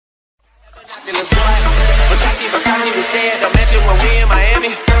niggas, boy. Versace, we stay at the mansion when we in Miami.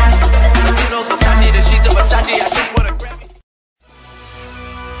 You know Versace, the sheets of Versace, I just wanna grab it.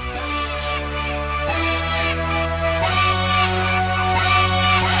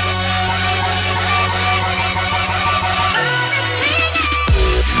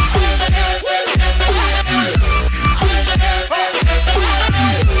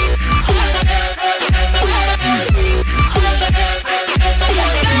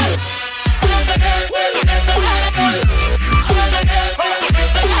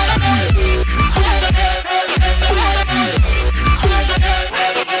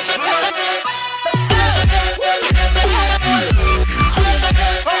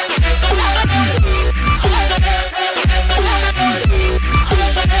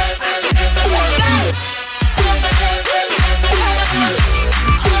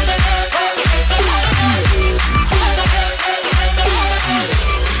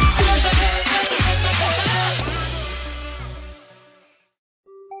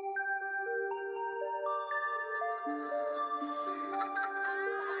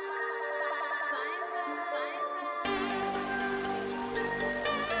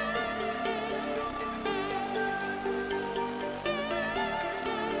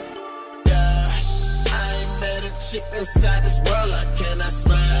 Chick inside this world I cannot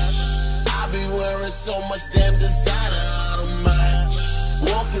smash. I be wearing so much damn designer, I don't match.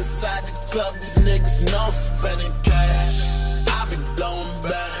 Walk inside the club, these niggas know I'm spending cash. I be blowing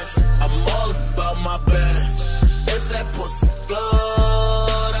bags, I'm all about my bags. If that pussy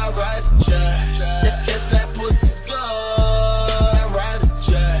good, I write a check. If that pussy good, I write a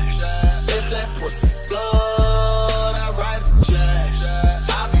check. If that pussy good, I write a check.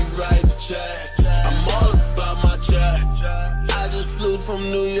 I be writing checks, I'm all about my check. I just flew from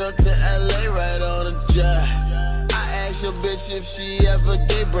New York to LA right on a jet. I asked your bitch if she ever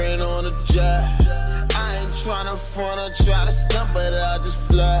get brain on a jet. I ain't tryna front or try to stump, but I just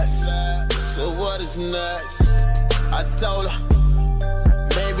flex. So what is next? I told her,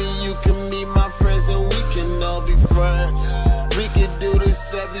 maybe you can meet my friends and we can all be friends. We could do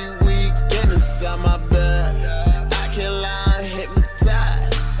this every weekend inside my bed. I can't lie, I'm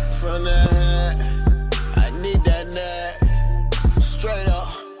hypnotized from the head. I need that neck, straight up.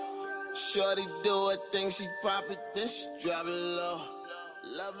 Shorty do her thing, she pop it, then she drop it low.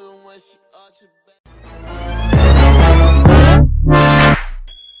 Love it when she arch it back.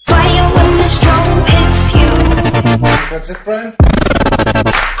 Fire when the strong hits you. That's it, friend.